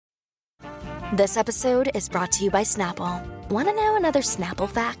This episode is brought to you by Snapple. Want to know another Snapple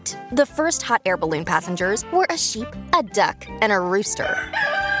fact? The first hot air balloon passengers were a sheep, a duck, and a rooster.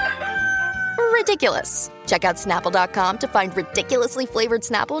 Ridiculous. Check out Snapple.com to find ridiculously flavored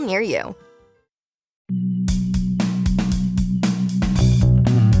Snapple near you.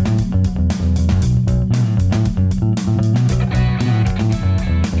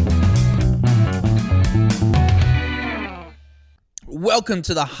 Welcome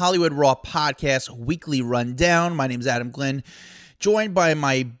to the Hollywood Raw Podcast Weekly Rundown. My name is Adam Glenn, joined by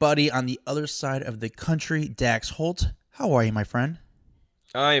my buddy on the other side of the country, Dax Holt. How are you, my friend?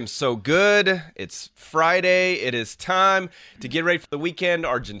 I am so good. It's Friday. It is time to get ready for the weekend.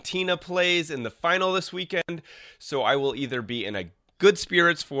 Argentina plays in the final this weekend, so I will either be in a good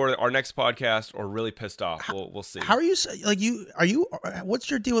spirits for our next podcast or really pissed off. We'll see. How are you? What's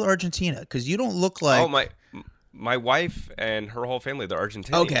your deal with Argentina? Because you don't look like. Oh, my wife and her whole family, they're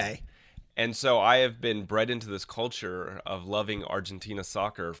Argentinian. Okay. And so I have been bred into this culture of loving Argentina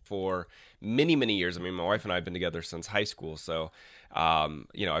soccer for many, many years. I mean, my wife and I have been together since high school. So,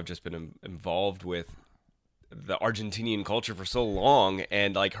 I've just been involved with the Argentinian culture for so long.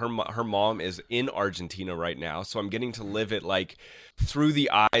 And like her mom is in Argentina right now. So I'm getting to live it like through the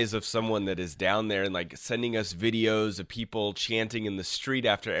eyes of someone that is down there and like sending us videos of people chanting in the street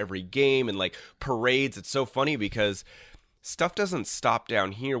after every game and like parades. It's so funny because stuff doesn't stop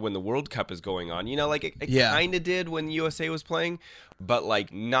down here when the World Cup is going on. You know, like it kind of did when USA was playing, but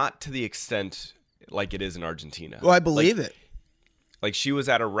like not to the extent like it is in Argentina. Well, I believe it. Like she was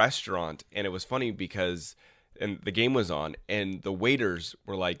at a restaurant and it was funny because and the game was on and the waiters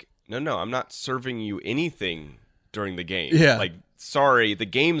were like, no, I'm not serving you anything during the game. Yeah. Like, sorry, the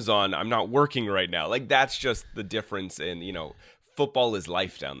game's on. I'm not working right now. Like that's just the difference in, football is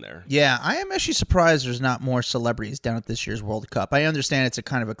life down there. Yeah, I am actually surprised there's not more celebrities down at this year's World Cup. I understand it's a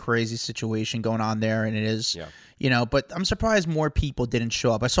kind of a crazy situation going on there, and it is, but I'm surprised more people didn't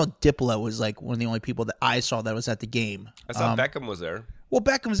show up. I saw Diplo was like one of the only people that I saw that was at the game. I saw Beckham was there. Well,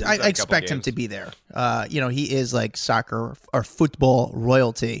 Beckham's, I expect him to be there. He is like soccer or football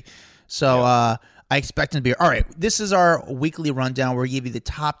royalty. So I expect him to be there. All right, this is our weekly rundown where we give you the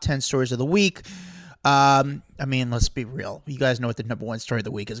top 10 stories of the week. Let's be real. You guys know what the number one story of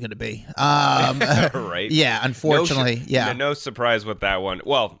the week is going to be. Right. Yeah, unfortunately. No surprise with that one.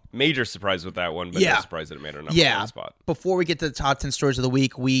 Well, major surprise with that one, but no surprise that it made our number one spot. Before we get to the top 10 stories of the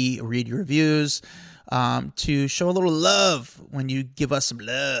week, we read your reviews to show a little love when you give us some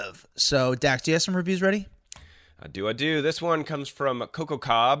love. So, Dax, do you have some reviews ready? I do. This one comes from Coco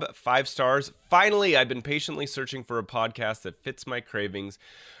Cobb, 5 stars. Finally, I've been patiently searching for a podcast that fits my cravings,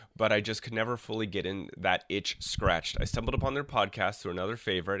 but I just could never fully get in that itch scratched. I stumbled upon their podcast through another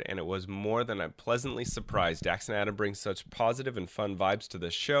favorite, and it was more than I'm pleasantly surprised. Dax and Adam bring such positive and fun vibes to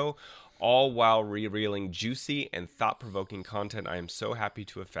this show, all while revealing juicy and thought-provoking content. I am so happy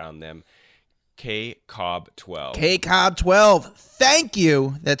to have found them. K Cobb 12. K Cobb 12. Thank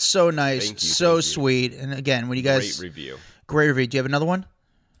you. That's so nice. Thank you, so sweet. And again, when you guys great review. Do you have another one?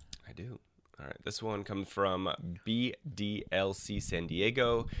 I do. All right. This one comes from BDLC San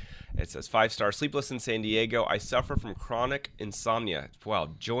Diego. It says 5-star sleepless in San Diego. I suffer from chronic insomnia. Wow,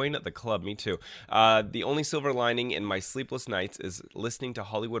 join the club. Me too. The only silver lining in my sleepless nights is listening to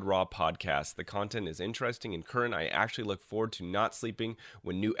Hollywood Raw podcast. The content is interesting and current. I actually look forward to not sleeping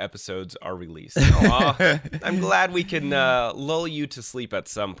when new episodes are released. I'm glad we can lull you to sleep at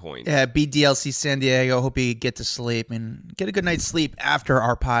some point. Yeah, BDLC San Diego. Hope you get to sleep and get a good night's sleep after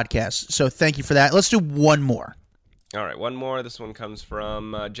our podcast. So thank you for that. Let's do one more. All right, one more. This one comes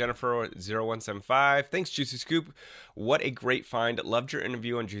from Jennifer0175. Thanks, Juicy Scoop. What a great find. Loved your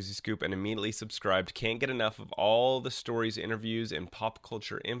interview on Juicy Scoop and immediately subscribed. Can't get enough of all the stories, interviews, and pop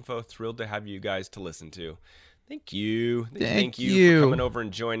culture info. Thrilled to have you guys to listen to. Thank you. Thank you for coming over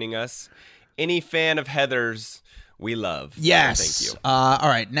and joining us. Any fan of Heather's, we love. Yes. Thank you. All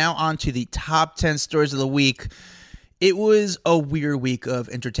right, now on to the top 10 stories of the week. It was a weird week of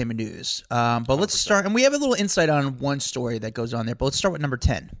entertainment news. But let's start. And we have a little insight on one story that goes on there. But let's start with number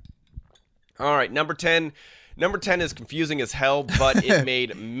 10. All right, number 10. Number 10 is confusing as hell, but it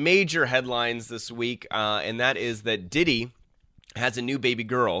made major headlines this week. And that is that Diddy has a new baby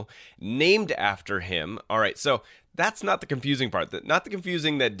girl named after him. All right, so that's not the confusing part. Not the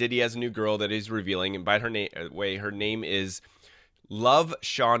confusing that Diddy has a new girl that he's revealing. And by her name is Love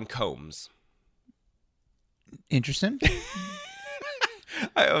Sean Combs. Interesting.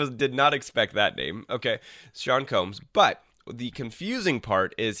 I did not expect that name. Okay, Sean Combs. But the confusing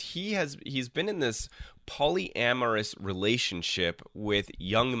part is he's been in this polyamorous relationship with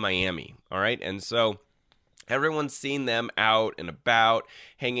Young Miami. All right, and so Everyone's seen them out and about,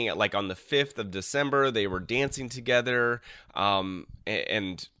 hanging out. Like on the 5th of December, they were dancing together.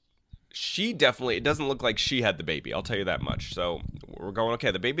 And she definitely, it doesn't look like she had the baby. I'll tell you that much. So we're going,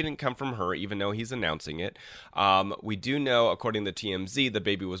 okay, the baby didn't come from her, even though he's announcing it. We do know, according to TMZ, the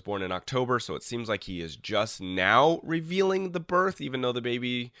baby was born in October. So it seems like he is just now revealing the birth, even though the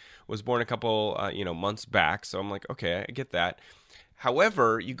baby was born a couple, months back. So I'm like, okay, I get that.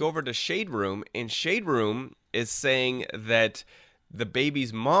 However, you go over to Shade Room, and Shade Room is saying that the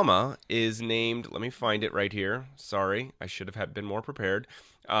baby's mama is named, let me find it right here. Sorry, I should have been more prepared.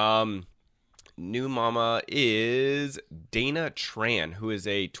 New mama is Dana Tran, who is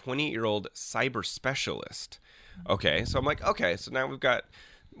a 20-year-old cyber specialist. Okay, so I'm like, okay, so now we've got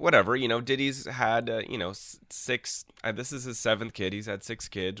whatever, Diddy's had, 6, this is his 7th kid. He's had 6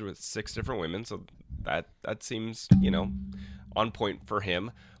 kids with 6 different women, so that seems, on point for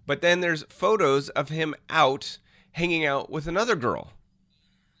him. But then there's photos of him out hanging out with another girl.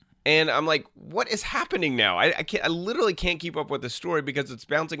 And I'm like, what is happening now? I literally can't keep up with the story because it's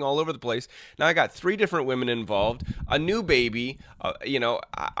bouncing all over the place. Now I got 3 different women involved, a new baby.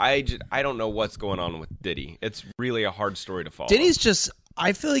 I don't know what's going on with Diddy. It's really a hard story to follow. Diddy's just,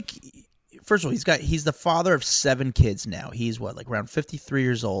 I feel like, first of all, he's the father of 7 kids now. He's around 53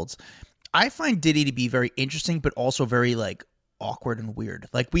 years old. I find Diddy to be very interesting, but also very awkward and weird.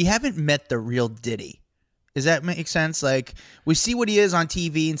 We haven't met the real Diddy. Does that make sense? We see what he is on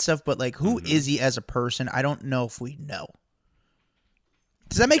TV and stuff, but who is he as a person? I don't know if we know.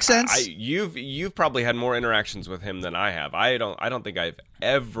 Does that make sense? You've probably had more interactions with him than I have. I don't think I've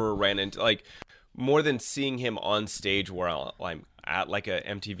ever ran into more than seeing him on stage where I'm at a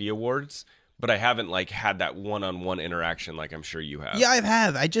MTV Awards. But I haven't had that one-on-one interaction like I'm sure you have. Yeah, I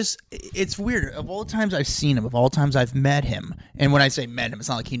have. It's weird. Of all the times I've seen him, of all times I've met him, and when I say met him, it's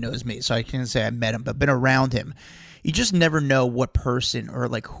not like he knows me, so I can't say I met him, but been around him. You just never know what person or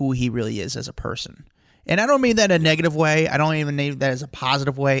who he really is as a person. And I don't mean that in a negative way. I don't even mean that as a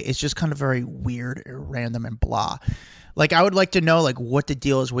positive way. It's just kind of very weird or random and blah. I would like to know what the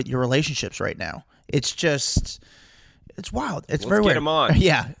deal is with your relationships right now. It's just... It's wild. It's very weird. Let's get him on.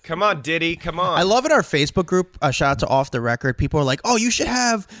 Yeah. Come on, Diddy. Come on. I love in our Facebook group, shout out to Off the Record, people are like, oh, you should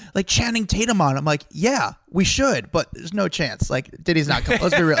have Channing Tatum on. I'm like, yeah, we should, but there's no chance. Diddy's not coming.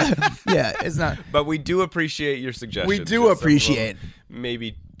 Let's be real. Yeah, it's not. But we do appreciate your suggestions. We do appreciate.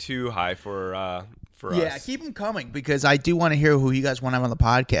 Maybe too high for us. Yeah, keep them coming because I do want to hear who you guys want to have on the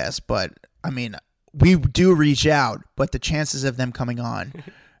podcast. But, I mean, we do reach out, but the chances of them coming on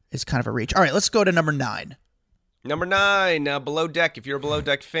is kind of a reach. All right, let's go to number 9. Number 9, Below Deck. If you're a Below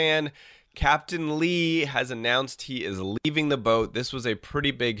Deck fan, Captain Lee has announced he is leaving the boat. This was a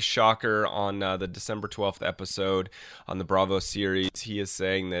pretty big shocker on the December 12th episode on the Bravo series. He is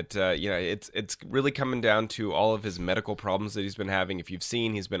saying that it's really coming down to all of his medical problems that he's been having. If you've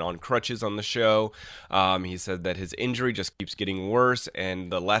seen, he's been on crutches on the show. He said that his injury just keeps getting worse,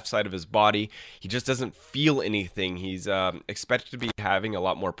 and the left side of his body, he just doesn't feel anything. He's expected to be having a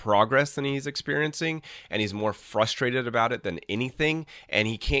lot more progress than he's experiencing, and he's more frustrated about it than anything, and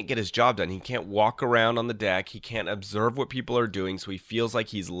he can't get his job done. He can't walk around on the deck. He can't observe what people are doing, so he feels like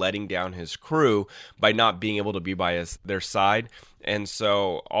he's letting down his crew by not being able to be by their side. And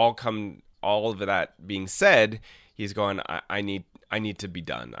so all of that being said, he's going, I need to be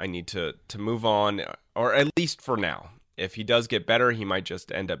done. I need to move on, or at least for now. If he does get better, he might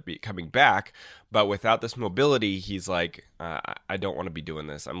just end up coming back. But without this mobility, he's like, I don't want to be doing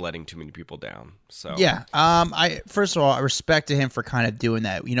this. I'm letting too many people down. So yeah, I first of all, I respect to him for kind of doing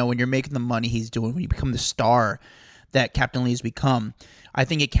that. When you're making the money he's doing, when you become the star that Captain Lee's become, I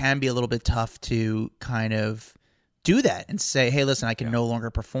think it can be a little bit tough to kind of do that and say, hey, listen, I can no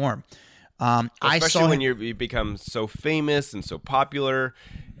longer perform. Especially when you become so famous and so popular,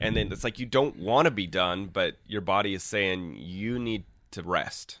 and then it's like you don't want to be done, but your body is saying you need to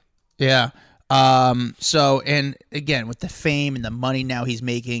rest. Yeah. So, and again, with the fame and the money now he's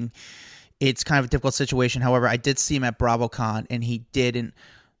making, it's kind of a difficult situation. However, I did see him at BravoCon, and he didn't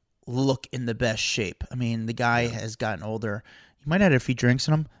look in the best shape. I mean, the guy has gotten older. He might have had a few drinks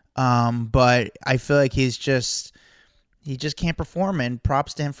in him, but I feel like he just can't perform, and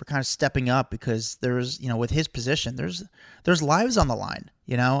props to him for kind of stepping up because there's, with his position, there's lives on the line,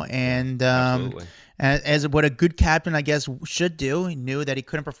 and as what a good captain, I guess, should do. He knew that he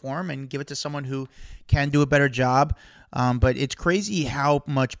couldn't perform and give it to someone who can do a better job. But it's crazy how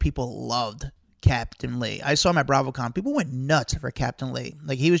much people loved Captain Lee. I saw him at BravoCon. People went nuts for Captain Lee.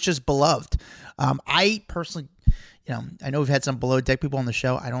 He was just beloved. I personally, I know we've had some Below Deck people on the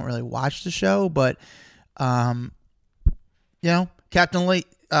show. I don't really watch the show, but Captain Lee,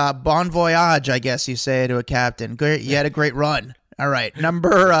 Bon voyage, I guess you say to a captain. Great, you had a great run. All right,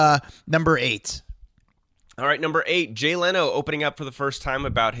 number 8. All right, number 8, Jay Leno opening up for the first time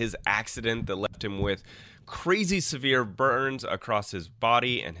about his accident that left him with crazy severe burns across his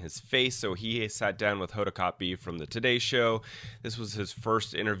body and his face. So he sat down with Hoda Kotb from the Today Show. This was his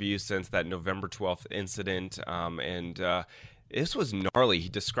first interview since that November 12th incident, this was gnarly. He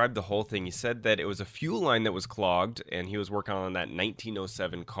described the whole thing. He said that it was a fuel line that was clogged, and he was working on that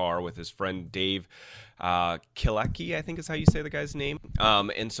 1907 car with his friend Dave Kilecki, I think is how you say the guy's name.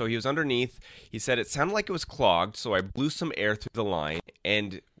 And so he was underneath. He said it sounded like it was clogged, so I blew some air through the line.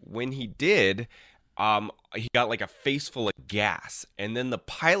 And when he did, he got like a face full of gas, and then the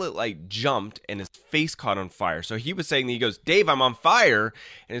pilot like jumped and his face caught on fire. So he was saying that, he goes, Dave, I'm on fire.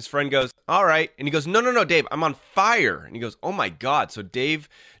 And his friend goes, all right. And he goes, no, Dave, I'm on fire. And he goes, oh my God. So Dave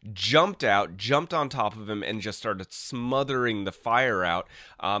jumped on top of him and just started smothering the fire out.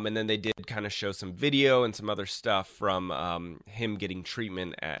 And then they did kind of show some video and some other stuff from him getting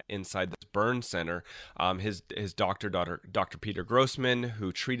treatment inside this burn center. His doctor, Dr. Peter Grossman,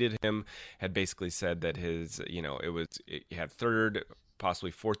 who treated him, had basically said that he had third,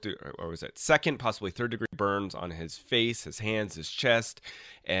 possibly fourth, or was it second, possibly third degree burns on his face, his hands, his chest,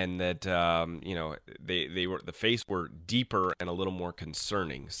 and that the face were deeper and a little more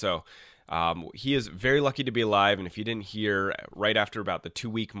concerning. So he is very lucky to be alive. And if you didn't hear, right after about the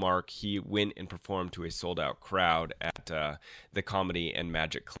 2-week mark, he went and performed to a sold-out crowd at the Comedy and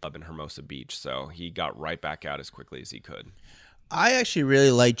Magic Club in Hermosa Beach. So he got right back out as quickly as he could. I actually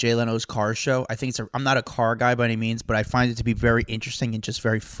really like Jay Leno's car show. I think I'm not a car guy by any means, but I find it to be very interesting and just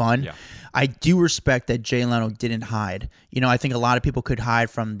very fun. Yeah. I do respect that Jay Leno didn't hide. I think a lot of people could hide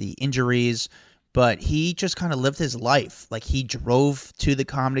from the injuries, but he just kind of lived his life. Like, he drove to the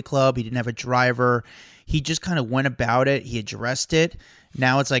comedy club. He didn't have a driver. He just kind of went about it. He addressed it.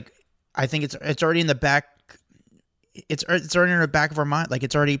 Now it's like, I think it's already in the back. It's already in the back of our mind. Like,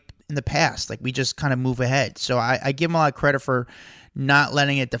 it's already in the past. Like, we just kind of move ahead. So I give him a lot of credit for not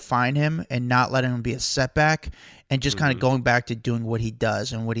letting it define him and not letting him be a setback, and just kind of going back to doing what he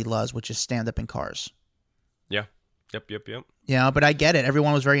does and what he loves, which is stand up in cars. Yeah. Yep. Yeah, but I get it.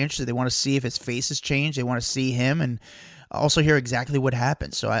 Everyone was very interested. They want to see if his face has changed. They want to see him and also hear exactly what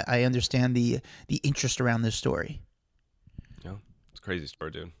happened. So I understand the interest around this story. Yeah, it's a crazy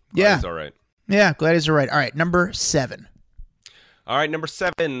story, dude. Glad he's all right. Yeah, glad he's all right. All right, number 7. All right, number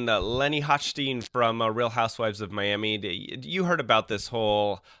 7, Lenny Hochstein from Real Housewives of Miami. You heard about this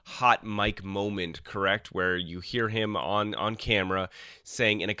whole hot mic moment, correct? Where you hear him on camera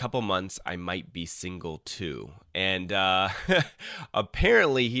saying, in a couple months, I might be single too. And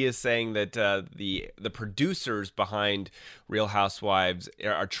apparently he is saying that the producers behind Real Housewives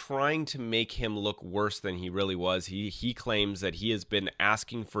are trying to make him look worse than he really was. He claims that he has been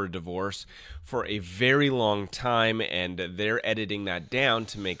asking for a divorce for a very long time, and they're editing that down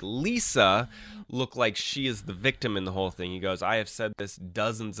to make Lisa look like she is the victim in the whole thing. He goes, I have said this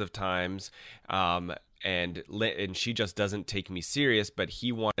dozens of times, and she just doesn't take me serious, but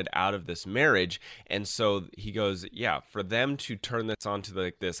he wanted out of this marriage. And so he goes, yeah, for them to turn this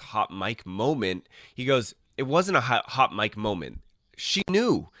onto this hot mic moment, he goes, it wasn't a hot mic moment. She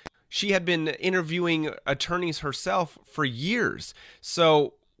knew. She had been interviewing attorneys herself for years.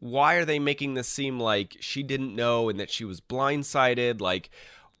 So why are they making this seem like she didn't know and that she was blindsided? Like,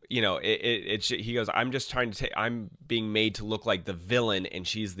 he goes, I'm just trying to I'm being made to look like the villain and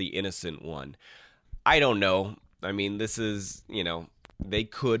she's the innocent one. I don't know. I mean, this is, they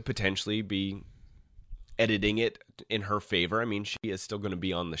could potentially be editing it in her favor. I mean, she is still going to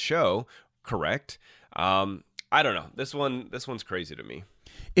be on the show, correct? I don't know. This one's crazy to me.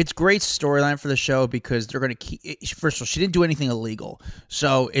 It's great storyline for the show because they're going to keep. First of all, she didn't do anything illegal,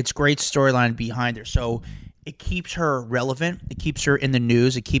 so it's great storyline behind her. So it keeps her relevant. It keeps her in the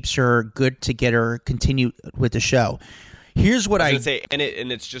news. It keeps her good to get her continue with the show. Here's what I say, and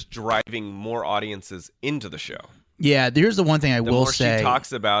it's just driving more audiences into the show. Yeah, here's the one thing I will say. The more she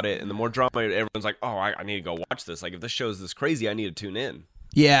talks about it, and the more drama, everyone's like, "Oh, I need to go watch this." Like, if this show's this crazy, I need to tune in.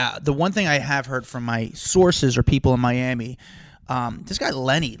 Yeah, the one thing I have heard from my sources or people in Miami. This guy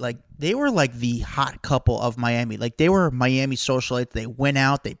Lenny, like, they were like the hot couple of Miami. Like, they were Miami socialites. They went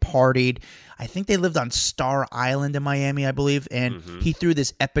out, they partied. I think they lived on Star Island in Miami, I believe. And he threw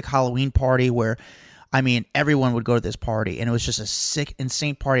this epic Halloween party where, I mean, everyone would go to this party, and it was just a sick,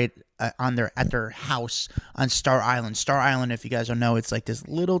 insane party at their house on Star Island. Star Island, if you guys don't know, it's like this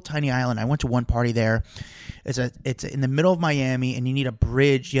little tiny island. I went to one party there. It's in the middle of Miami, and you need a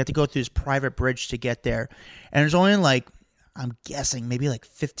bridge. You have to go through this private bridge to get there, and there's only like, I'm guessing maybe like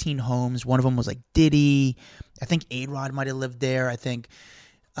 15 homes. One of them was like Diddy. I think A-Rod might have lived there. I think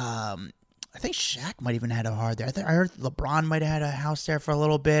I think Shaq might even had a hard there. I heard LeBron might have had a house there for a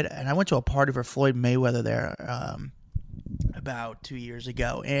little bit, and I went to a party for Floyd Mayweather there about 2 years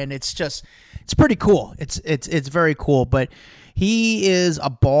ago, and it's pretty cool. It's very cool, but he is a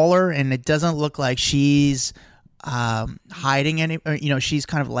baller, and it doesn't look like she's hiding any. Or, she's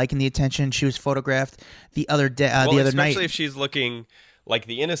kind of liking the attention. She was photographed the other day, the other night. Especially if she's looking like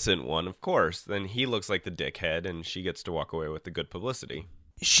the innocent one, of course. Then he looks like the dickhead, and she gets to walk away with the good publicity.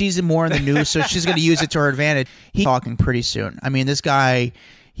 She's more in the news, so she's going to use it to her advantage. He's talking pretty soon. I mean, this guy,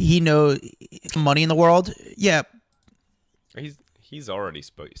 he knows money in the world. Yeah, he's already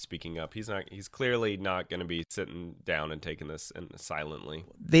speaking up. He's clearly not going to be sitting down and taking this silently.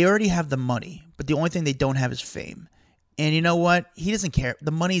 They already have the money, but the only thing they don't have is fame. And you know what? He doesn't care.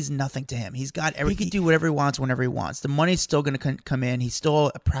 The money's nothing to him. He's got everything. He can do whatever he wants whenever he wants. The money's still going to come in. He's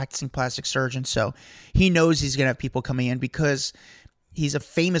still a practicing plastic surgeon, so he knows he's going to have people coming in because he's a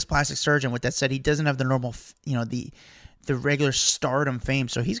famous plastic surgeon. With that said, he doesn't have the normal, the regular stardom fame.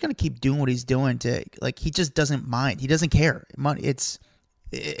 So he's going to keep doing what he's doing he just doesn't mind. He doesn't care.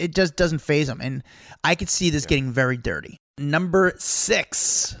 It just doesn't faze him. And I could see this getting very dirty. Number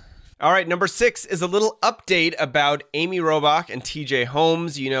 6. All right, number 6 is a little update about Amy Robach and TJ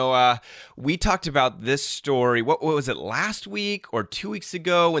Holmes. We talked about this story, what was it, last week or 2 weeks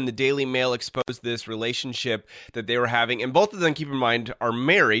ago when the Daily Mail exposed this relationship that they were having. And both of them, keep in mind, are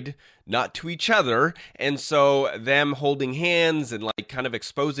married, not to each other. And so them holding hands and kind of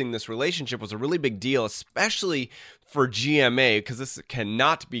exposing this relationship was a really big deal, especially for GMA, because this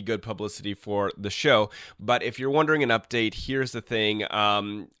cannot be good publicity for the show. But if you're wondering an update, here's the thing.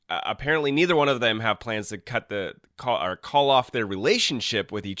 Apparently, neither one of them have plans to call off their relationship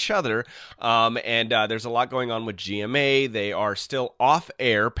with each other. And there's a lot going on with GMA. They are still off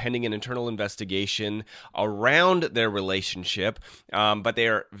air pending an internal investigation around their relationship. But they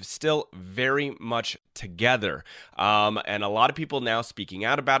are still very much together. And a lot of people now speaking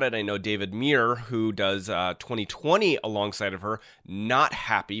out about it. I know David Muir, who does 2020 alongside of her, not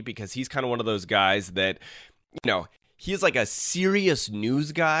happy because he's kind of one of those guys that, he's like a serious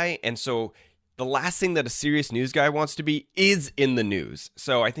news guy, and so the last thing that a serious news guy wants to be is in the news.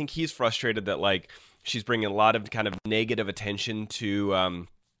 So I think he's frustrated that she's bringing a lot of kind of negative attention to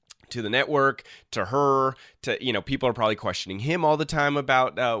the network, to her, to, people are probably questioning him all the time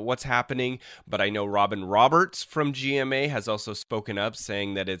about what's happening. But I know Robin Roberts from GMA has also spoken up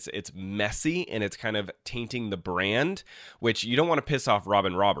saying that it's messy and it's kind of tainting the brand, which you don't want to piss off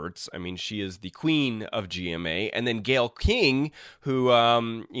Robin Roberts. I mean, she is the queen of GMA. And then Gayle King, who,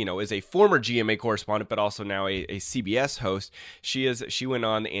 is a former GMA correspondent, but also now a CBS host. She went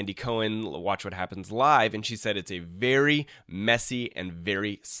on Andy Cohen, Watch What Happens Live, and she said it's a very messy and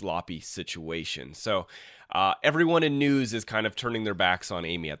very sloppy situation. So everyone in news is kind of turning their backs on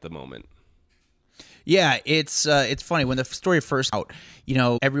Amy at the moment. Yeah, it's funny when the story first out.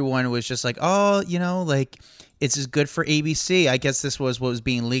 Everyone was just like, it's as good for ABC. I guess this was what was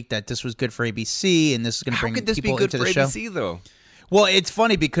being leaked, that this was good for ABC, and this is going to bring people into the show. How could this be good for ABC though? Well, it's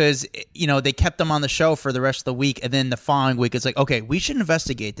funny because, they kept them on the show for the rest of the week, and then the following week it's like, okay, we should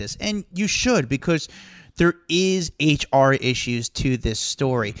investigate this. And you should, because there is HR issues to this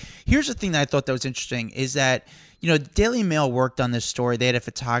story. Here's the thing that I thought that was interesting is that, Daily Mail worked on this story. They had a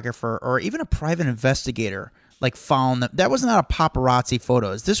photographer or even a private investigator following them. That was not a paparazzi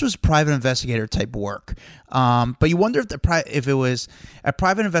photos. This was private investigator type work. But you wonder if it was a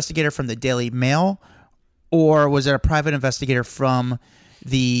private investigator from the Daily Mail, or was it a private investigator from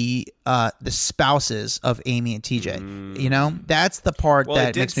the spouses of Amy and TJ? That's the part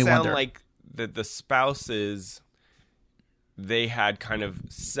that makes me wonder. Like the spouses, they had kind of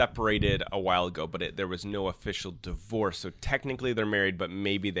separated a while ago, but there was no official divorce. So technically they're married, but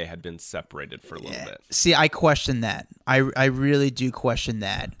maybe they had been separated for a little bit. See, I question that. I really do question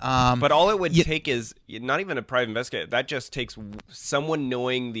that. But all it would take is not even a private investigator. That just takes someone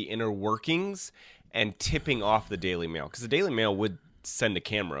knowing the inner workings and tipping off the Daily Mail, because the Daily Mail would send a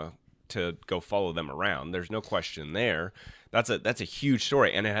camera to go follow them around. There's no question there. That's a huge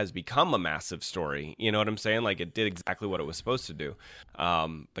story, and it has become a massive story. You know what I'm saying? It did exactly what it was supposed to do.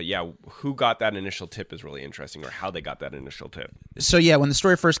 But yeah, who got that initial tip is really interesting, or how they got that initial tip. So yeah, when the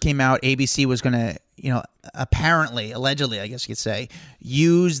story first came out, ABC was going to, apparently, allegedly, I guess you could say,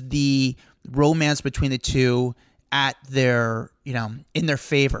 use the romance between the two at their, in their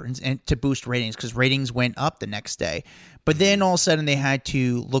favor and to boost ratings, because ratings went up the next day. But then all of a sudden they had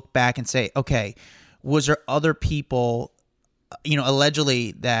to look back and say, okay, was there other people,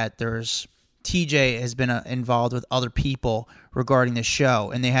 allegedly that there's TJ has been involved with other people regarding the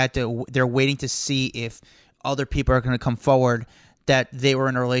show, and they're waiting to see if other people are going to come forward that they were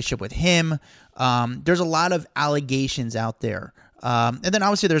in a relationship with him. There's a lot of allegations out there. And then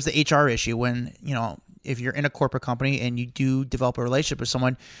obviously there's the HR issue when, if you're in a corporate company and you do develop a relationship with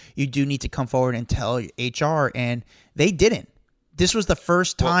someone, you do need to come forward and tell HR, and they didn't. This was the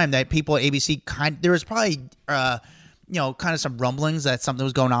first time that people at ABC there was probably, kind of some rumblings that something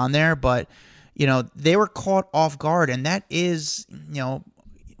was going on there, but, they were caught off guard. And that is,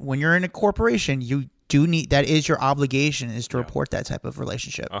 when you're in a corporation, you do need, that is your obligation, is to report that type of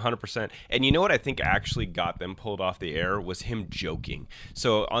relationship. 100%. And you know what I think actually got them pulled off the air was him joking.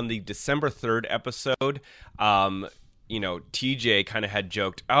 So on the December 3rd episode, TJ kind of had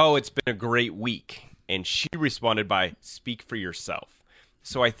joked, "Oh, it's been a great week." And she responded by, "Speak for yourself."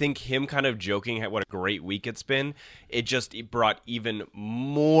 So I think him kind of joking at what a great week it's been, it brought even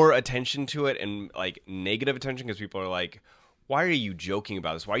more attention to it, and like negative attention, because people are like, why are you joking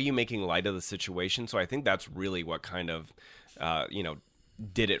about this? Why are you making light of the situation? So I think that's really what kind of,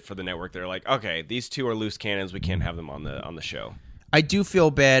 did it for the network. They're like, okay, these two are loose cannons. We can't have them on the show. I do feel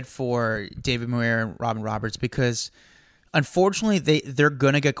bad for David Moyer and Robin Roberts, because unfortunately they're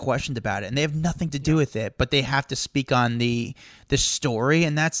going to get questioned about it, and they have nothing to do with it, but they have to speak on the story,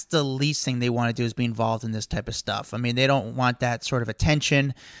 and that's the least thing they want to do, is be involved in this type of stuff. I mean, they don't want that sort of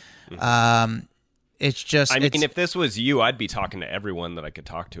attention. Mm-hmm. It's just, if this was you, I'd be talking to everyone that I could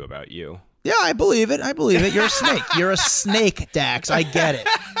talk to about you. Yeah, I believe it. You're a snake. You're a snake, Dax. I get it.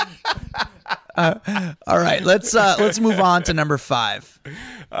 All right, let's move on to number 5.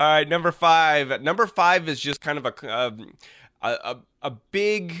 All right, number 5. Number 5 is just kind of a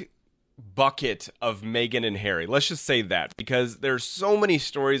big bucket of Meghan and Harry. Let's just say that, because there's so many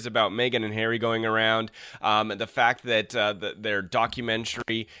stories about Meghan and Harry going around. The fact that their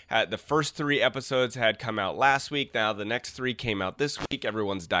documentary the first 3 episodes had come out last week. Now the next 3 came out this week.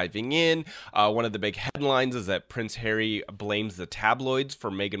 Everyone's diving in. One of the big headlines is that Prince Harry blames the tabloids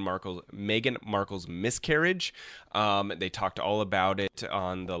for Meghan Markle's miscarriage. They talked all about it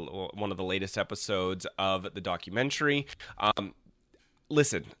on one of the latest episodes of the documentary.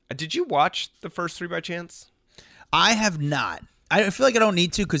 Listen, did you watch the first 3 by chance? I have not. I feel like I don't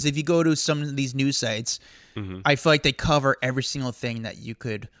need to, because if you go to some of these news sites, I feel like they cover every single thing that you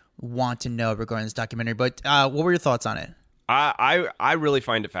could want to know regarding this documentary. But what were your thoughts on it? I really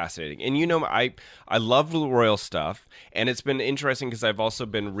find it fascinating. And I love the royal stuff, and it's been interesting because I've also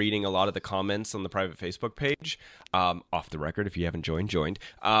been reading a lot of the comments on the private Facebook page. Off the record, if you haven't joined.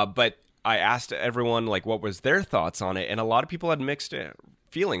 But I asked everyone what was their thoughts on it, and a lot of people had mixed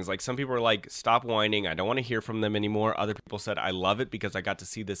feelings. Like, some people were like, "Stop whining, I don't want to hear from them anymore." Other people said, "I love it because I got to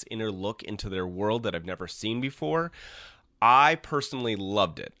see this inner look into their world that I've never seen before." I personally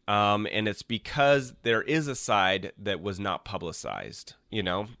loved it, and it's because there is a side that was not publicized.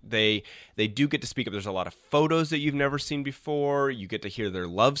 They do get to speak up. There's a lot of photos that you've never seen before. You get to hear their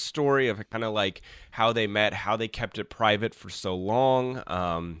love story of kind of like how they met, how they kept it private for so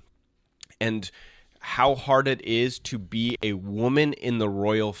long, and how hard it is to be a woman in the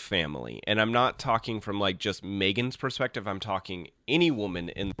royal family. And I'm not talking from just Meghan's perspective. I'm talking any woman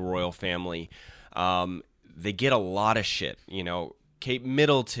in the royal family. They get a lot of shit. Kate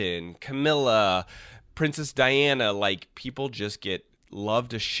Middleton, Camilla, Princess Diana, people just get love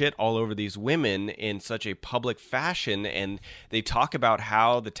to shit all over these women in such a public fashion, and they talk about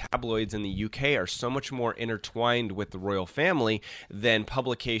how the tabloids in the UK are so much more intertwined with the royal family than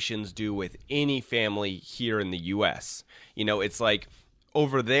publications do with any family here in the US. It's like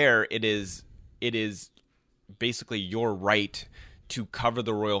over there it is basically your right to cover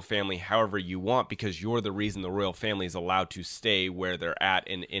the royal family however you want, because you're the reason the royal family is allowed to stay where they're at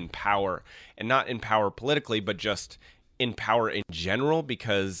in power, and not in power politically, but just in power in general,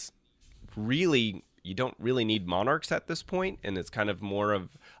 because really you don't really need monarchs at this point, and it's kind of more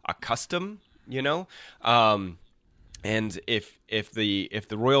of a custom, and if the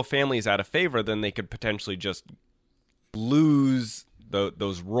royal family is out of favor, then they could potentially just lose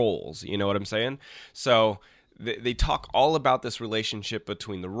those roles. You know what I'm saying? So they talk all about this relationship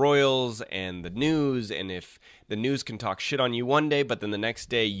between the royals and the news, and if the news can talk shit on you one day, but then the next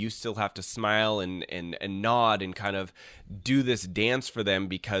day you still have to smile and nod and kind of do this dance for them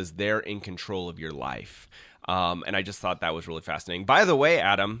because they're in control of your life. And I just thought that was really fascinating. By the way,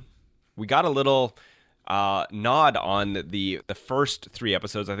 Adam, we got a little nod on the first 3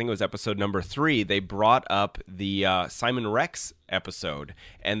 episodes. I think it was episode number 3. They brought up the Simon Rex episode,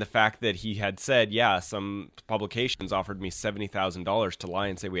 and the fact that he had said, some publications offered me $70,000 to lie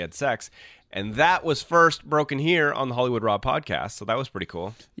and say we had sex. And that was first broken here on the Hollywood Raw podcast. So that was pretty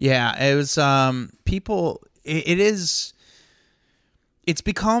cool. Yeah, it was people. It is. it's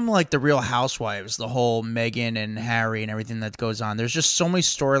become like the Real Housewives, the whole Meghan and Harry and everything that goes on. There's just so many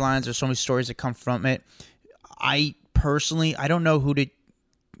storylines. There's so many stories that come from it. I personally, I don't know who to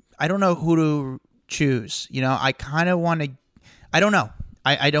choose. You know, I kind of want to. I don't know.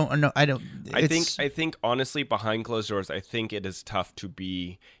 I don't know. I think honestly, behind closed doors, I think it is tough to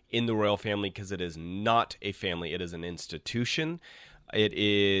be in the royal family because it is not a family. It is an institution. It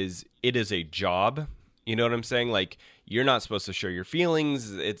is a job. You know what I'm saying? Like, you're not supposed to show your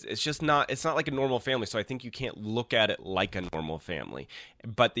feelings. It's just not. It's not like a normal family. So I think you can't look at it like a normal family.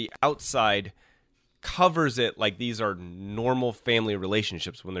 But the outside covers it like these are normal family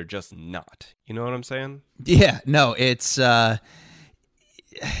relationships when they're just not. You know what I'm saying? Yeah. No. It's. I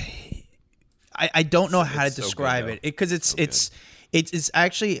don't know how to describe it because it's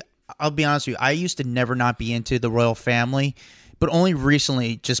actually, I'll be honest with you, I used to never not be into the royal family, but only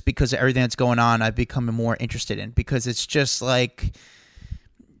recently, just because of everything that's going on, I've become more interested in, because it's just like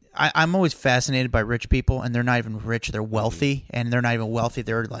I'm always fascinated by rich people, and they're not even rich, they're wealthy, and they're not even wealthy,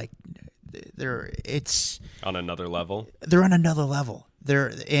 it's on another level. They're on another level.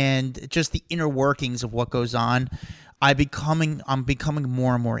 And just the inner workings of what goes on. I'm becoming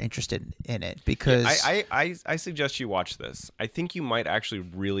more and more interested in it because I suggest you watch this. I think you might actually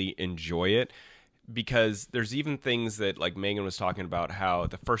really enjoy it, because there's even things that, like Meghan was talking about, how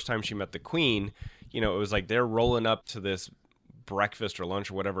the first time she met the Queen, you know, it was like they're rolling up to this breakfast or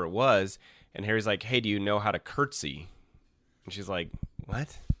lunch or whatever it was, and Harry's like, "Hey, do you know how to curtsy?" And she's like,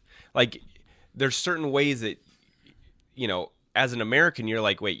 "What?" Like, there's certain ways that, you know, as an American, you're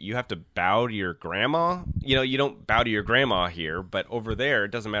like, wait, you have to bow to your grandma? You know, you don't bow to your grandma here, but over there,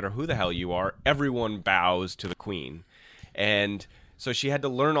 it doesn't matter who the hell you are. Everyone bows to the Queen. And so she had to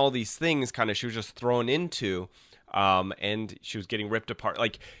learn all these things, kind of, she was just thrown into, and she was getting ripped apart.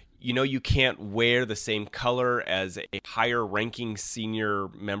 Like, you know, you can't wear the same color as a higher ranking senior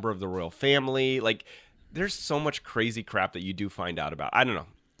member of the royal family. Like, there's so much crazy crap that you do find out about. I don't know.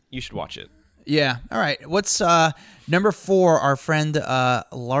 You should watch it. Yeah. All right. What's number 4? Our friend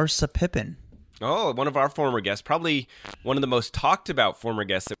Larsa Pippen. Oh, one of our former guests, probably one of the most talked about former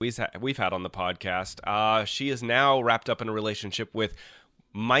guests that we've had on the podcast. She is now wrapped up in a relationship with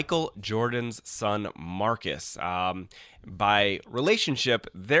Michael Jordan's son, Marcus. By relationship,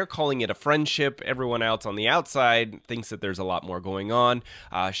 they're calling it a friendship. Everyone else on the outside thinks that there's a lot more going on.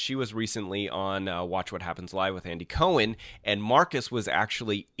 She was recently on Watch What Happens Live with Andy Cohen, and Marcus was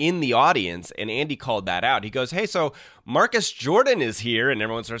actually in the audience, and Andy called that out. He goes, "Hey, so Marcus Jordan is here," and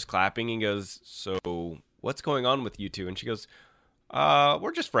everyone starts clapping. He goes, "So what's going on with you two?" And she goes,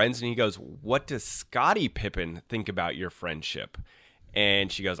 "We're just friends." And he goes, "What does Scottie Pippen think about your friendship?"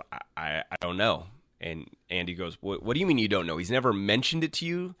 And she goes, I don't know. And Andy goes, what do you mean you don't know? He's never mentioned it to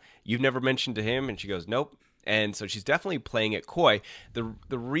you? You've never mentioned to him? And she goes, nope. And so she's definitely playing it coy. The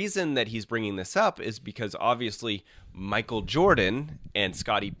reason that he's bringing this up is because obviously Michael Jordan and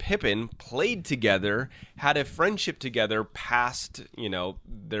Scottie Pippen played together, had a friendship together past, you know,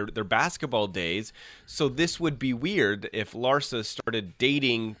 their basketball days. So this would be weird if Larsa started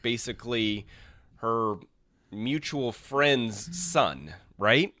dating basically her mutual friend's son,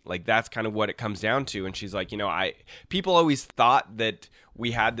 right? Like, that's kind of what it comes down to. And she's like, you know, people always thought that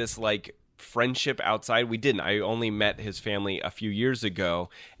we had this like friendship outside. We didn't. I only met his family a few years ago,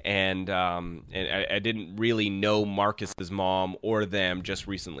 and I didn't really know Marcus's mom or them. Just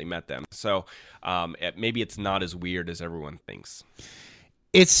recently met them, so maybe it's not as weird as everyone thinks.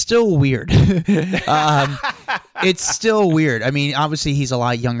 It's still weird. It's still weird. I mean, obviously he's a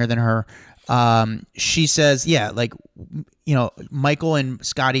lot younger than her. She says, yeah, like, you know, Michael and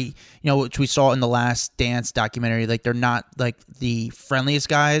Scottie, you know, which we saw in the Last Dance documentary, like, they're not like the friendliest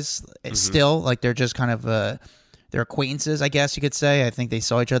guys still. Like, they're just kind of they're acquaintances, I guess you could say. I think they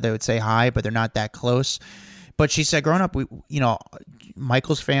saw each other, they would say hi, but they're not that close. But she said, growing up, you know,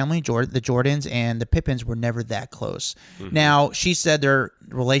 Michael's family, the Jordans and the Pippins, were never that close. Now, she said their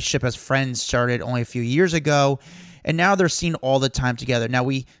relationship as friends started only a few years ago, and now they're seen all the time together. Now,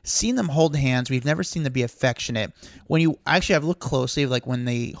 we've seen them hold hands. We've never seen them be affectionate. When you actually have looked closely, like when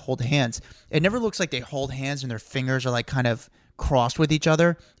they hold hands, it never looks like they hold hands and their fingers are like kind of crossed with each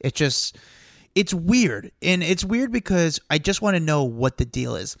other. It's weird. And it's weird because I just want to know what the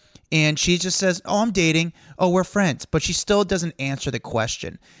deal is. And she just says, oh, I'm dating. Oh, we're friends. But she still doesn't answer the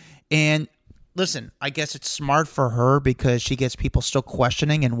question. And listen, I guess it's smart for her because she gets people still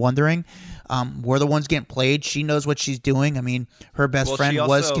questioning and wondering. We're the ones getting played. She knows what she's doing. I mean, her best friend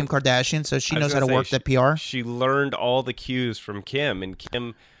was Kim Kardashian, so she knows how to work the PR. She learned all the cues from Kim, and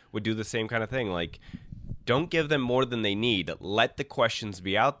Kim would do the same kind of thing. Like, don't give them more than they need. Let the questions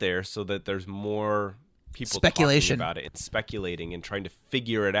be out there so that there's more people speculation talking about it and speculating and trying to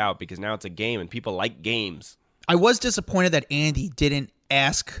figure it out, because now it's a game and people like games. I was disappointed that Andy didn't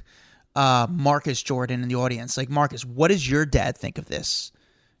ask Marcus Jordan in the audience, like, Marcus, what does your dad think of this?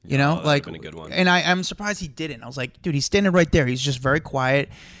 You know, like, been a good one. And I'm surprised he didn't. I was like, dude, he's standing right there. He's just very quiet.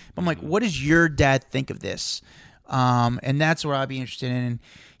 But I'm like, what does your dad think of this? And that's what I'd be interested in.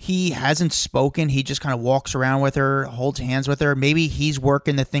 He hasn't spoken. He just kind of walks around with her, holds hands with her. Maybe he's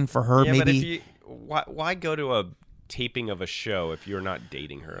working the thing for her. Yeah, maybe. But why go to a taping of a show if you're not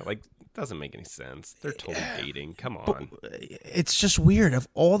dating her? Like, it doesn't make any sense. They're totally dating. Come on. It's just weird. Of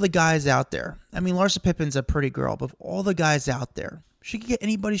all the guys out there, I mean, Larsa Pippen's a pretty girl, but of all the guys out there, she can get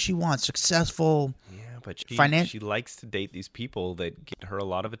anybody she wants, successful. Yeah, but she likes to date these people that get her a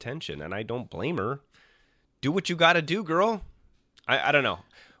lot of attention, and I don't blame her. Do what you got to do, girl. I don't know.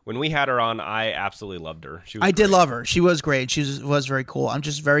 When we had her on, I absolutely loved her. I did love her. She was great. She was very cool. I'm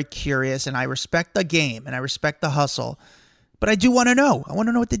just very curious, and I respect the game, and I respect the hustle. But I do want to know. I want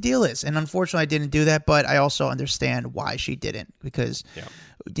to know what the deal is. And unfortunately, I didn't do that, but I also understand why she didn't, because,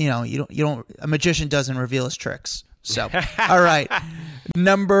 you don't. A magician doesn't reveal his tricks. So, all right.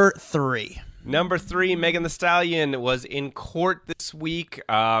 Number 3. Number 3, Megan Thee Stallion was in court this week.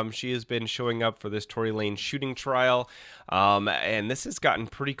 She has been showing up for this Tory Lanez shooting trial, and this has gotten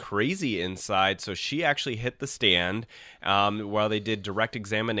pretty crazy inside. So she actually hit the stand while they did direct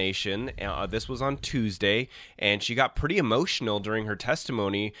examination. This was on Tuesday, and she got pretty emotional during her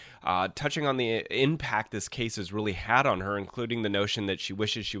testimony, touching on the impact this case has really had on her, including the notion that she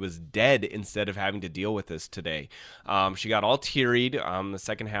wishes she was dead instead of having to deal with this today. She got all teary the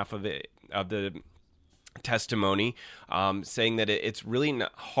second half of the testimony, saying that it's really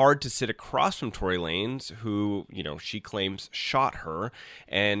hard to sit across from Tory Lanez, who, she claims shot her,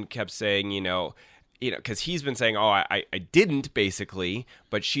 and kept saying, because he's been saying, I didn't, basically,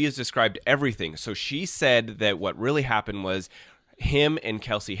 but she has described everything. So she said that what really happened was him and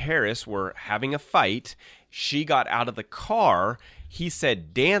Kelsey Harris were having a fight. She got out of the car. He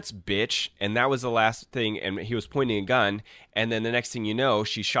said, "Dance, bitch," and that was the last thing, and he was pointing a gun, and then the next thing you know,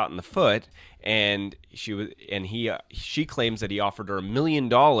 she's shot in the foot, and she claims that he offered her $1 million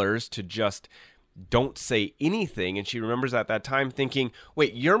to just don't say anything, and she remembers at that time thinking,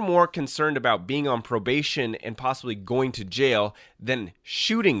 wait, you're more concerned about being on probation and possibly going to jail than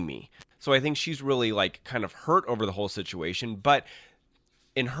shooting me. So I think she's really, like, kind of hurt over the whole situation, but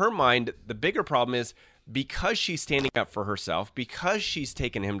in her mind, the bigger problem is, because she's standing up for herself, because she's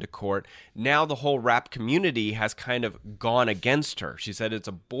taken him to court, now the whole rap community has kind of gone against her. She said it's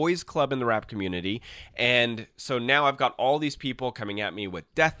a boys' club in the rap community, and so now I've got all these people coming at me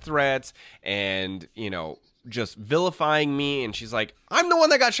with death threats and, just vilifying me, and she's like, I'm the one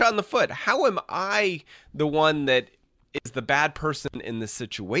that got shot in the foot. How am I the one that is the bad person in this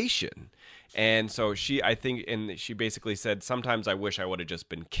situation? And so she basically said, sometimes I wish I would have just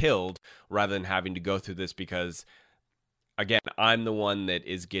been killed rather than having to go through this, because, again, I'm the one that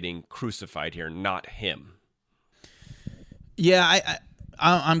is getting crucified here, not him. Yeah,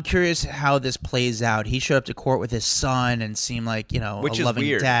 I'm curious how this plays out. He showed up to court with his son and seemed like, which a is loving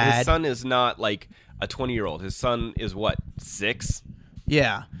weird. dad. His son is not like a 20-year-old. His son is what, 6?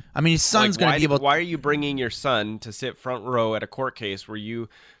 Yeah. I mean, his son's going to be able to... Why are you bringing your son to sit front row at a court case where you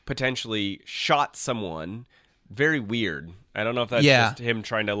potentially shot someone? Very weird. I don't know if that's just him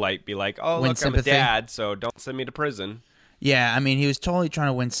trying to be like, oh, win look, sympathy. I'm a dad, so don't send me to prison. Yeah, I mean, he was totally trying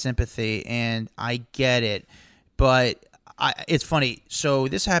to win sympathy, and I get it. But it's funny. So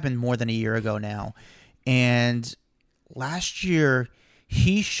this happened more than a year ago now. And last year,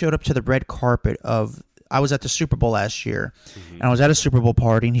 he showed up to the red carpet of... I was at the Super Bowl last year, and I was at a Super Bowl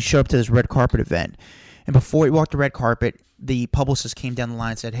party, and he showed up to this red carpet event. And before he walked the red carpet, the publicist came down the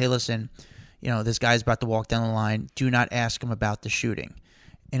line and said, hey, listen, this guy's about to walk down the line. Do not ask him about the shooting.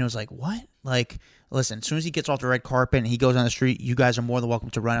 And it was like, what? Like, listen, as soon as he gets off the red carpet and he goes on the street, you guys are more than welcome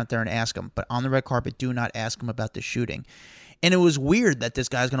to run out there and ask him. But on the red carpet, do not ask him about the shooting. And it was weird that this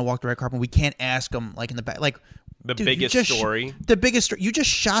guy's going to walk the red carpet and we can't ask him, like, in the back. Like, the biggest story. The biggest story. You just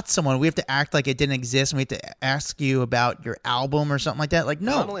shot someone. We have to act like it didn't exist, and we have to ask you about your album or something like that. Like,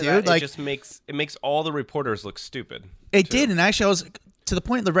 no, dude. It just makes all the reporters look stupid. It did, and actually, I was to the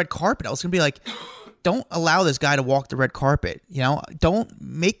point of the red carpet. I was gonna be like, don't allow this guy to walk the red carpet.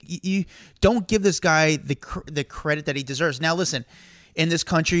 Don't give this guy the credit that he deserves. Now, listen, in this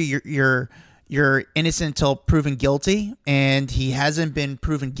country, you're innocent until proven guilty, and he hasn't been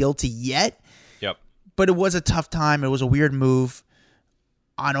proven guilty yet. Yep. But it was a tough time. It was a weird move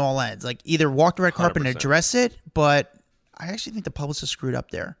on all ends. Like, either walk the red carpet 100%. And address it, but I actually think the publicist screwed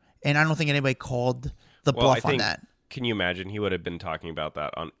up there. And I don't think anybody called the bluff on that. Can you imagine? He would have been talking about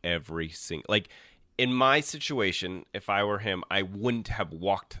that on every single... Like, in my situation, if I were him, I wouldn't have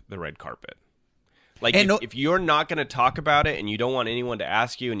walked the red carpet. Like, if you're not going to talk about it and you don't want anyone to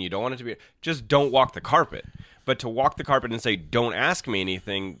ask you and you don't want it to be, just don't walk the carpet. But to walk the carpet and say, don't ask me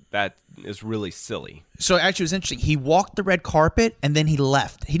anything, that is really silly. So actually, it was interesting. He walked the red carpet and then he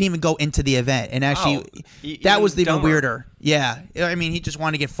left. He didn't even go into the event. And actually, that was even weirder. Yeah. I mean, he just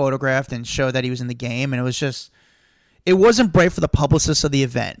wanted to get photographed and show that he was in the game. And it was just, it wasn't great for the publicists of the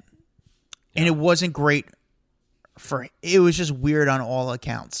event. And it wasn't great it was just weird on all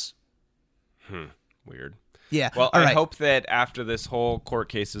accounts. Weird. Yeah. Well, I hope that after this whole court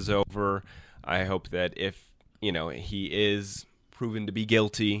case is over, I hope that if, he is proven to be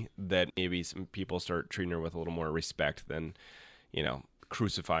guilty, that maybe some people start treating her with a little more respect than,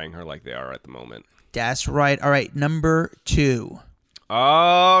 crucifying her like they are at the moment. That's right. All right, number 2.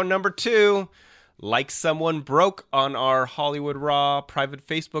 Oh, number 2. Like someone broke on our Hollywood Raw private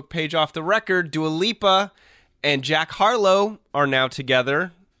Facebook page off the record, Dua Lipa and Jack Harlow are now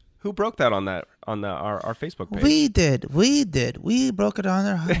together. Who broke that on our Facebook page? We did. We broke it on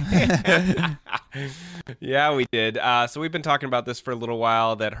there. Yeah, we did. So we've been talking about this for a little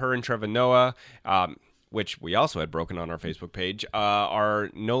while, that her and Trevor Noah, which we also had broken on our Facebook page, are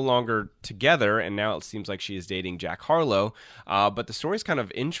no longer together, and now it seems like she is dating Jack Harlow. But the story's kind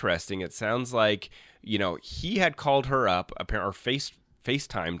of interesting. It sounds like, he had called her up, or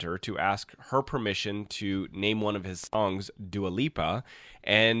FaceTimed her to ask her permission to name one of his songs Dua Lipa,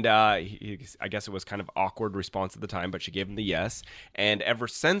 and I guess it was kind of awkward response at the time, but she gave him the yes. And ever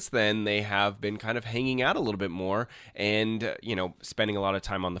since then, they have been kind of hanging out a little bit more, and spending a lot of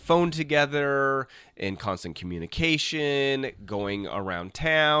time on the phone together, in constant communication, going around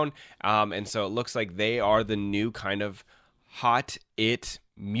town, and so it looks like they are the new kind of hot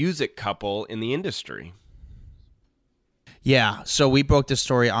music couple in the industry. Yeah, so we broke this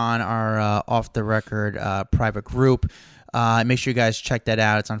story on our off-the-record private group. Make sure you guys check that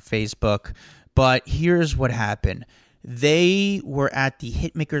out. It's on Facebook. But here's what happened. They were at the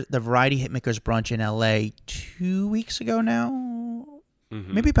Variety Hitmakers brunch in LA 2 weeks ago now.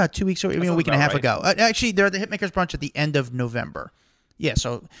 Mm-hmm. Maybe about 2 weeks ago, maybe a week and a half ago. Actually, they're at the Hitmakers brunch at the end of November. Yeah,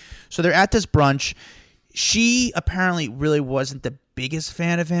 so they're at this brunch. She apparently really wasn't the biggest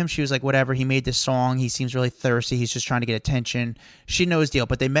fan of him. She was like, whatever, he made this song. He seems really thirsty. He's just trying to get attention. She knows his deal,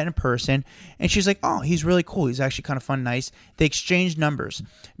 but they met in person, and she's like, oh, he's really cool. He's actually kind of fun, nice. They exchanged numbers.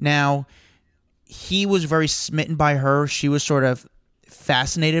 Now, he was very smitten by her. She was sort of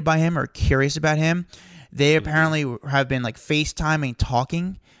fascinated by him or curious about him. They apparently have been like FaceTiming,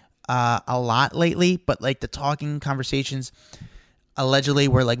 talking a lot lately, but like the talking conversations allegedly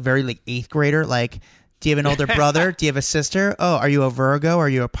were like very like 8th grader, like, do you have an older brother? Do you have a sister? Oh, are you a Virgo? Are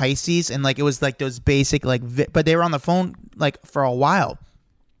you a Pisces? And like it was like those basic like, but they were on the phone like for a while.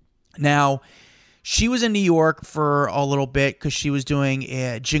 Now, she was in New York for a little bit because she was doing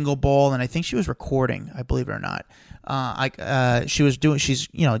a Jingle Ball, and I think she was recording. I believe it or not, she's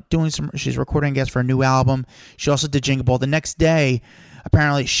recording, I guess, for a new album. She also did Jingle Ball. The next day,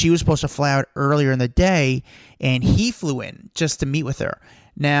 apparently, she was supposed to fly out earlier in the day, and he flew in just to meet with her.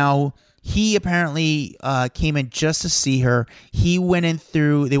 Now, he apparently came in just to see her. They went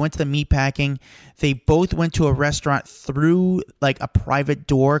to the meatpacking. They both went to a restaurant through like a private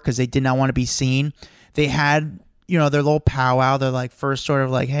door because they did not want to be seen. They had, their little powwow. They're like first sort of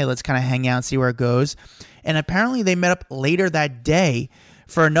like, hey, let's kind of hang out and see where it goes. And apparently they met up later that day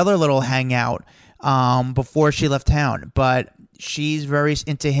for another little hangout before she left town. But she's very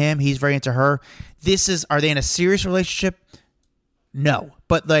into him. He's very into her. Are they in a serious relationship? No.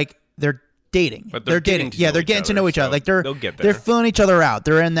 But like, they're dating. But they're dating. Yeah, they're getting to know each other. Like they'll get there. They're filling each other out.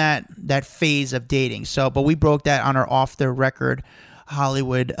 They're in that phase of dating. So, but we broke that on our off the record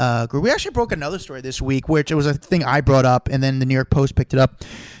Hollywood group. We actually broke another story this week, which it was a thing I brought up, and then the New York Post picked it up.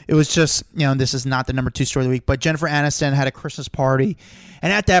 It was just, this is not the number 2 story of the week, but Jennifer Aniston had a Christmas party,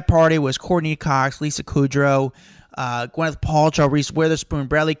 and at that party was Courtney Cox, Lisa Kudrow, Gwyneth Paltrow, Reese Witherspoon,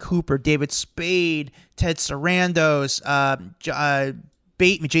 Bradley Cooper, David Spade, Ted Sarandos,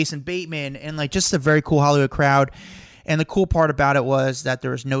 Jason Bateman, and like just a very cool Hollywood crowd. And the cool part about it was that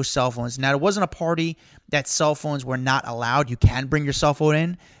there was no cell phones. Now, it wasn't a party that cell phones were not allowed. You can bring your cell phone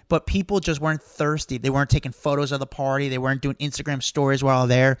in, but people just weren't thirsty. They weren't taking photos of the party. They weren't doing Instagram stories while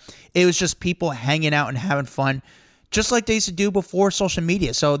there. It was just people hanging out and having fun, just like they used to do before social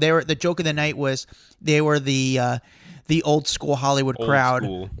media. So the joke of the night was they were the old school Hollywood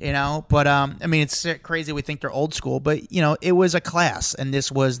crowd, but I mean, it's crazy we think they're old school, but it was a class, and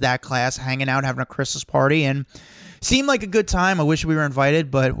this was that class hanging out, having a Christmas party, and seemed like a good time. I wish we were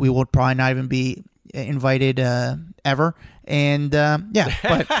invited, but we will probably not even be invited ever. And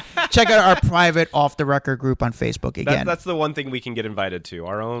but check out our private Off the Record group on Facebook again. That's the one thing we can get invited to,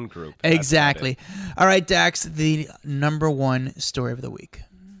 our own group. Exactly. All right, Dax, the number one story of the week.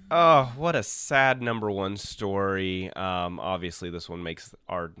 Oh, what a sad number one story. Obviously, this one makes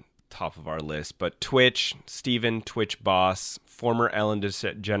our top of our list. But Twitch, Steven, Twitch boss, former Ellen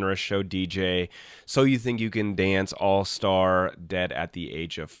DeGeneres show DJ, So You Think You Can Dance all-star, dead at the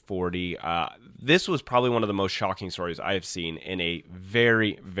age of 40. This was probably one of the most shocking stories I've seen in a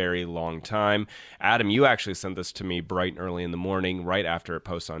very, very long time. Adam, you actually sent this to me bright and early in the morning, right after it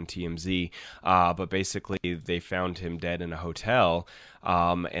posts on TMZ. But basically, they found him dead in a hotel.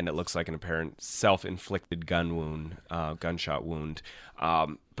 And it looks like an apparent self-inflicted gunshot wound.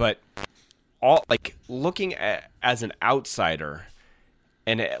 But looking at as an outsider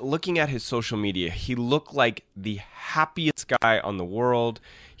and looking at his social media, he looked like the happiest guy on the world.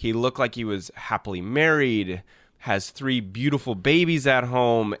 He looked like he was happily married, has 3 beautiful babies at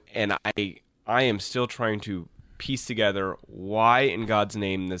home, and I am still trying to piece together why in God's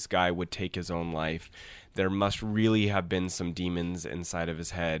name this guy would take his own life. There must really have been some demons inside of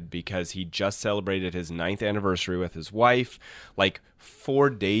his head, because he just celebrated his 9th anniversary with his wife, like 4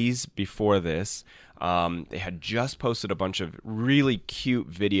 days before this. They had just posted a bunch of really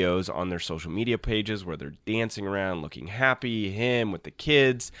cute videos on their social media pages where they're dancing around, looking happy, him with the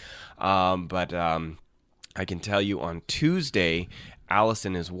kids. But I can tell you on Tuesday,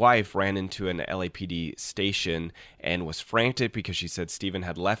 Allison, his wife, ran into an LAPD station and was frantic because she said Steven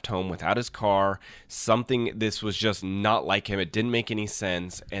had left home without his car. This was just not like him. It didn't make any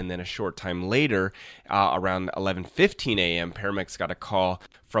sense. And then a short time later, around 11:15 a.m., paramedics got a call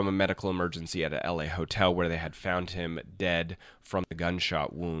from a medical emergency at a LA hotel where they had found him dead from the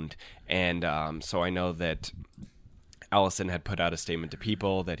gunshot wound. And so I know that Allison had put out a statement to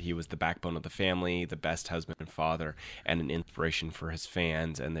people that he was the backbone of the family, the best husband and father, and an inspiration for his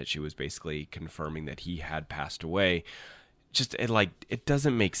fans, and that she was basically confirming that he had passed away. It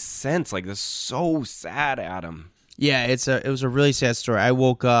doesn't make sense. Like, this is so sad, Adam. Yeah, it was a really sad story. I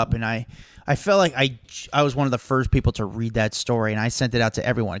woke up and I felt like I was one of the first people to read that story, and I sent it out to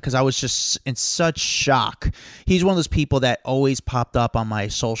everyone because I was just in such shock. He's one of those people that always popped up on my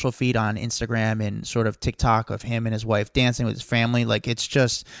social feed on Instagram and sort of TikTok of him and his wife dancing with his family. Like, it's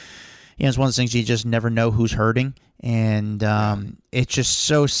just, it's one of those things you just never know who's hurting. And it's just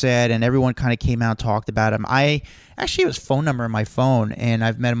so sad, and everyone kind of came out and talked about him. I actually have his phone number in my phone, and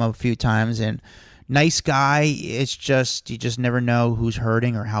I've met him a few times, and nice guy. It's just, you just never know who's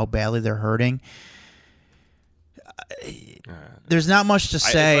hurting or how badly they're hurting. There's not much to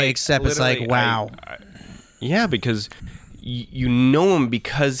say except it's like, wow. Yeah, because you know him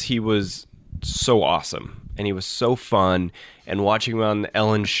because he was so awesome and he was so fun. And watching him on the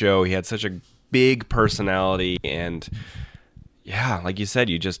Ellen show, he had such a big personality. And yeah, like you said,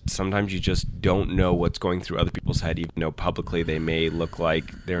 sometimes you just don't know what's going through other people's head, even though publicly they may look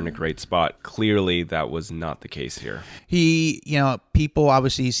like they're in a great spot. Clearly, that was not the case here. People,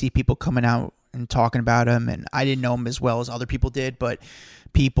 obviously, you see people coming out and talking about him, and I didn't know him as well as other people did, but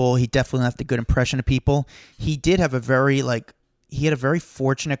he definitely left a good impression of people. He did have he had a very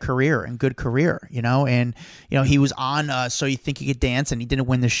fortunate career and good career, and, he was on So You Think You Could Dance, and he didn't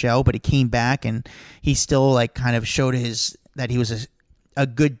win the show, but he came back, and he still, kind of showed that he was a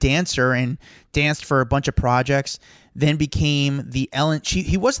good dancer and danced for a bunch of projects, then became the Ellen.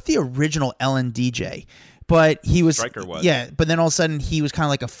 He wasn't the original Ellen DJ, but he was. Stryker was. Yeah, but then all of a sudden he was kind of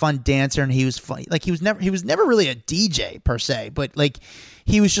like a fun dancer, and he was funny. Like, he was never really a DJ per se, but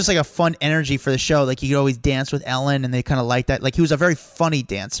he was just like a fun energy for the show. Like, he could always dance with Ellen, and they kind of liked that. Like, he was a very funny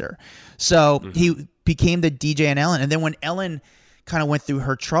dancer. So he became the DJ in Ellen, and then when Ellen kind of went through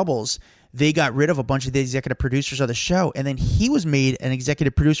her troubles, they got rid of a bunch of the executive producers of the show, and then he was made an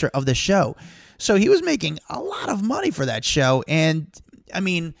executive producer of the show. So he was making a lot of money for that show. And I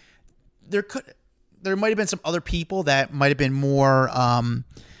mean, there might have been some other people that might have been more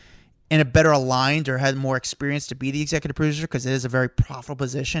and a better aligned or had more experience to be the executive producer, because it is a very profitable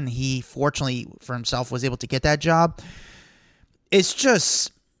position. He, fortunately for himself, was able to get that job. It's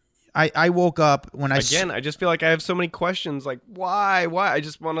just, I woke up when I just feel like I have so many questions. Like, why? I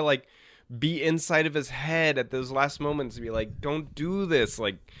just want to be inside of his head at those last moments and be like, don't do this.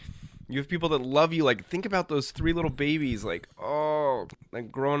 Like, you have people that love you. Like, think about those 3 little babies,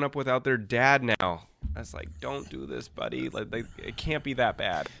 growing up without their dad now. I was like, don't do this, buddy. It can't be that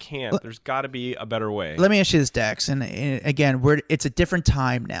bad. It can't. There's got to be a better way. Let me ask you this, Dax. And again, it's a different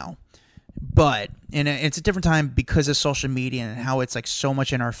time now. It's a different time because of social media and how it's so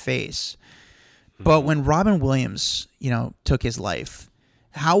much in our face. But when Robin Williams, took his life,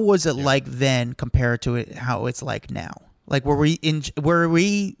 how was it like then compared to how it's like now? Like, were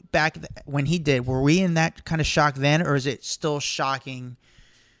we back when he did? Were we in that kind of shock then, or is it still shocking?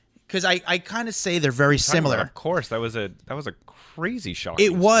 Because I kind of say they're very similar. Of course, that was a crazy shock.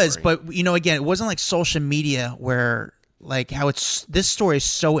 It was, but again, it wasn't like social media where like how this story is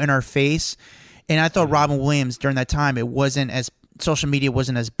so in our face. And I thought Robin Williams during that time, social media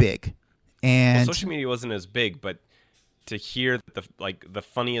wasn't as big, and social media wasn't as big, but to hear that the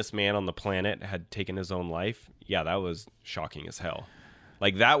funniest man on the planet had taken his own life, yeah, that was shocking as hell.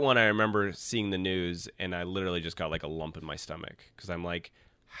 Like that one, I remember seeing the news, and I literally just got like a lump in my stomach because I'm like,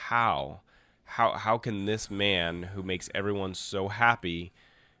 how can this man who makes everyone so happy,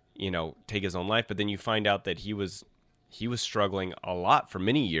 take his own life? But then you find out that he was struggling a lot for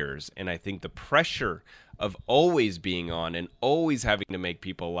many years, and I think the pressure of always being on and always having to make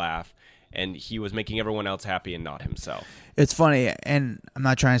people laugh, and he was making everyone else happy and not himself. It's funny, and I'm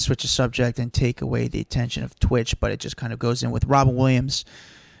not trying to switch the subject and take away the attention of Twitch, but it just kind of goes in with Robin Williams.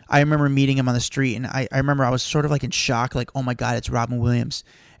 I remember meeting him on the street, and I remember I was sort of like in shock, like, oh my God, it's Robin Williams.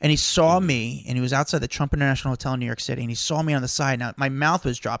 And he saw me, and he was outside the Trump International Hotel in New York City, and he saw me on the side. Now, my mouth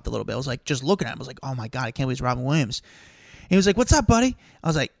was dropped a little bit. I was like, just looking at him, I was like, oh my God, I can't believe it's Robin Williams. And he was like, what's up, buddy? I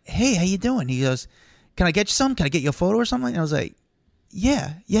was like, hey, how you doing? He goes, can I get you something? Can I get you a photo or something? And I was like,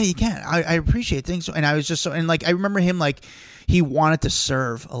 yeah, you can. I appreciate things. And I was just so, and like, I remember him, like, he wanted to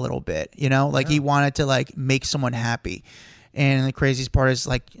serve a little bit, like he wanted to like make someone happy. And the craziest part is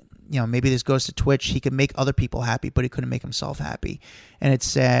like, maybe this goes to Twitch. He could make other people happy, but he couldn't make himself happy. And it's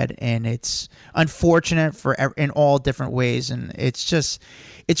sad, and it's unfortunate in all different ways. And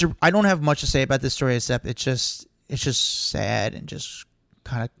I don't have much to say about this story except it's just sad and just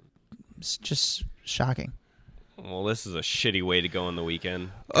kind of just shocking. Well, this is a shitty way to go in the weekend.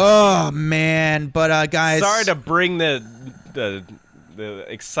 Oh man, but guys, sorry to bring the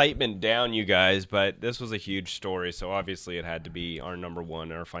excitement down, you guys, but this was a huge story, so obviously it had to be our number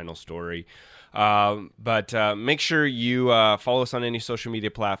one, our final story. But make sure you follow us on any social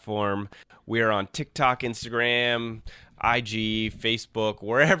media platform. We are on TikTok, Instagram, IG, Facebook,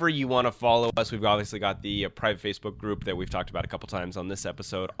 wherever you want to follow us. We've obviously got the private Facebook group that we've talked about a couple times on this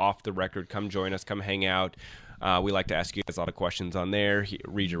episode, Off the Record. Come join us, come hang out. We like to ask you guys a lot of questions on there,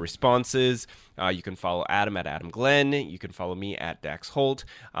 read your responses. You can follow Adam at Adam Glenn. You can follow me at Dax Holt.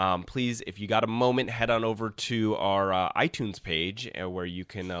 Please, if you got a moment, head on over to our iTunes page where you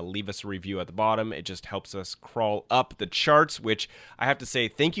can leave us a review at the bottom. It just helps us crawl up the charts, which I have to say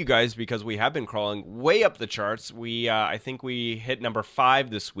thank you guys because we have been crawling way up the charts. I think we hit number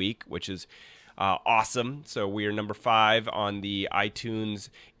 5 this week, which is awesome. So we are number 5 on the iTunes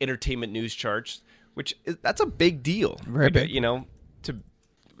Entertainment News charts, that's a big deal. Very big.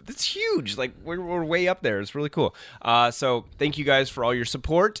 It's huge. Like we're way up there. It's really cool. So thank you guys for all your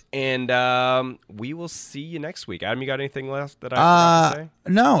support, and we will see you next week. Adam, you got anything left that I forgot to say?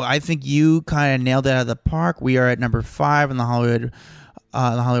 No, I think you kind of nailed it out of the park. We are at number 5 in the Hollywood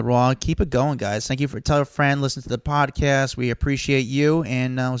Raw. Keep it going, guys. Thank you tell a friend, listen to the podcast. We appreciate you,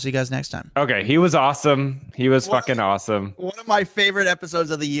 and we'll see you guys next time. Okay, he was awesome. He was fucking awesome. One of my favorite episodes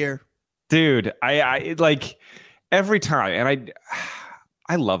of the year. Dude, I like every time, and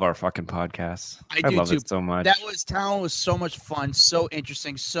I love our fucking podcast. I love too. It so much. Talent was so much fun, so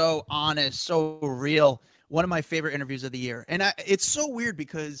interesting, so honest, so real. One of my favorite interviews of the year, and it's so weird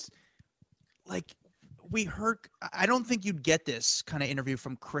because, like, I don't think you'd get this kind of interview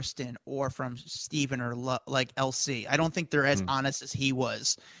from Kristen or from Steven or like LC. I don't think they're as honest as he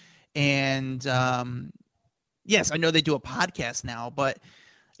was, and yes, I know they do a podcast now, but.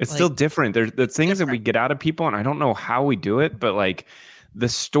 It's still different. There's the things that we get out of people, and I don't know how we do it, but like the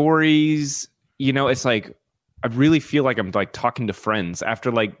stories, it's like I really feel like I'm like talking to friends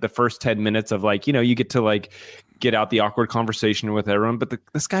after like the first 10 minutes of like, you get to like get out the awkward conversation with everyone. But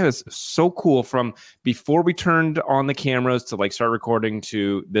this guy was so cool from before we turned on the cameras to like start recording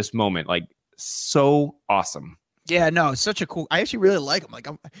to this moment. Like so awesome. Yeah, no, it's such a cool. I actually really like him. Like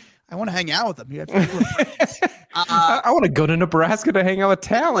I want to hang out with him. I want to go to Nebraska to hang out with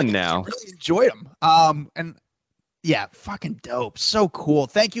Talon now. I really enjoyed him. And yeah, fucking dope. So cool.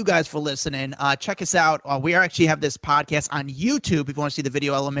 Thank you guys for listening. Check us out. We actually have this podcast on YouTube if you want to see the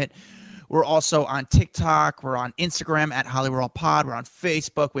video element. We're also on TikTok. We're on Instagram at Hollywood Pod. We're on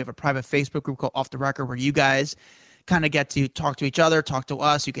Facebook. We have a private Facebook group called Off the Record where you guys kind of get to talk to each other, talk to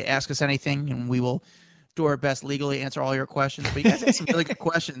us. You can ask us anything, and we will do our best legally answer all your questions. But you guys had some really good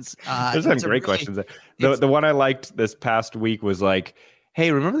questions. There's some great questions. The one I liked this past week was like,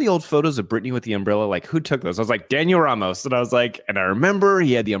 hey, remember the old photos of Britney with the umbrella? Like, who took those? I was like, Daniel Ramos. And I was like, and I remember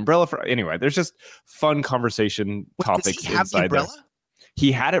he had the umbrella for. Anyway, there's just fun conversation topics does he have inside the umbrella? there.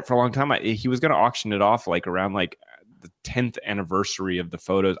 He had it for a long time. He was going to auction it off like around like the 10th anniversary of the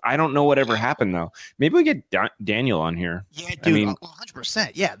photos. I don't know whatever happened though. Maybe we get Daniel on here. Yeah, dude. I mean,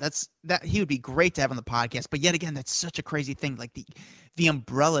 100%. Yeah, that he would be great to have on the podcast. But yet again, that's such a crazy thing. Like the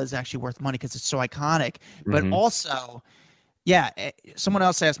umbrella is actually worth money because it's so iconic. But also, yeah, someone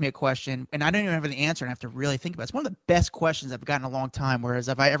else asked me a question, and I don't even have the answer, and I have to really think about it. It's one of the best questions I've gotten in a long time. Whereas,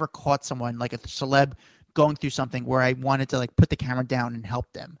 have I ever caught someone like a celeb going through something where I wanted to like put the camera down and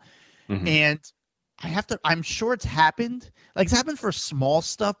help them? And I'm sure it's happened. Like it's happened for small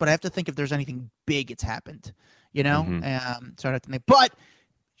stuff, but I have to think if there's anything big it's happened, you know? So I have to think. But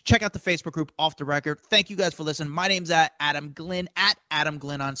check out the Facebook group Off the Record. Thank you guys for listening. My name's Adam Glynn, at Adam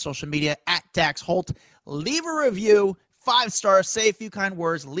Glynn on social media, at Dax Holt. Leave a review, 5 stars, say a few kind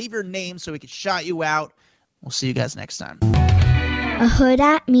words, leave your name so we can shout you out. We'll see you guys next time. A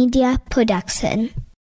Huda Media Production.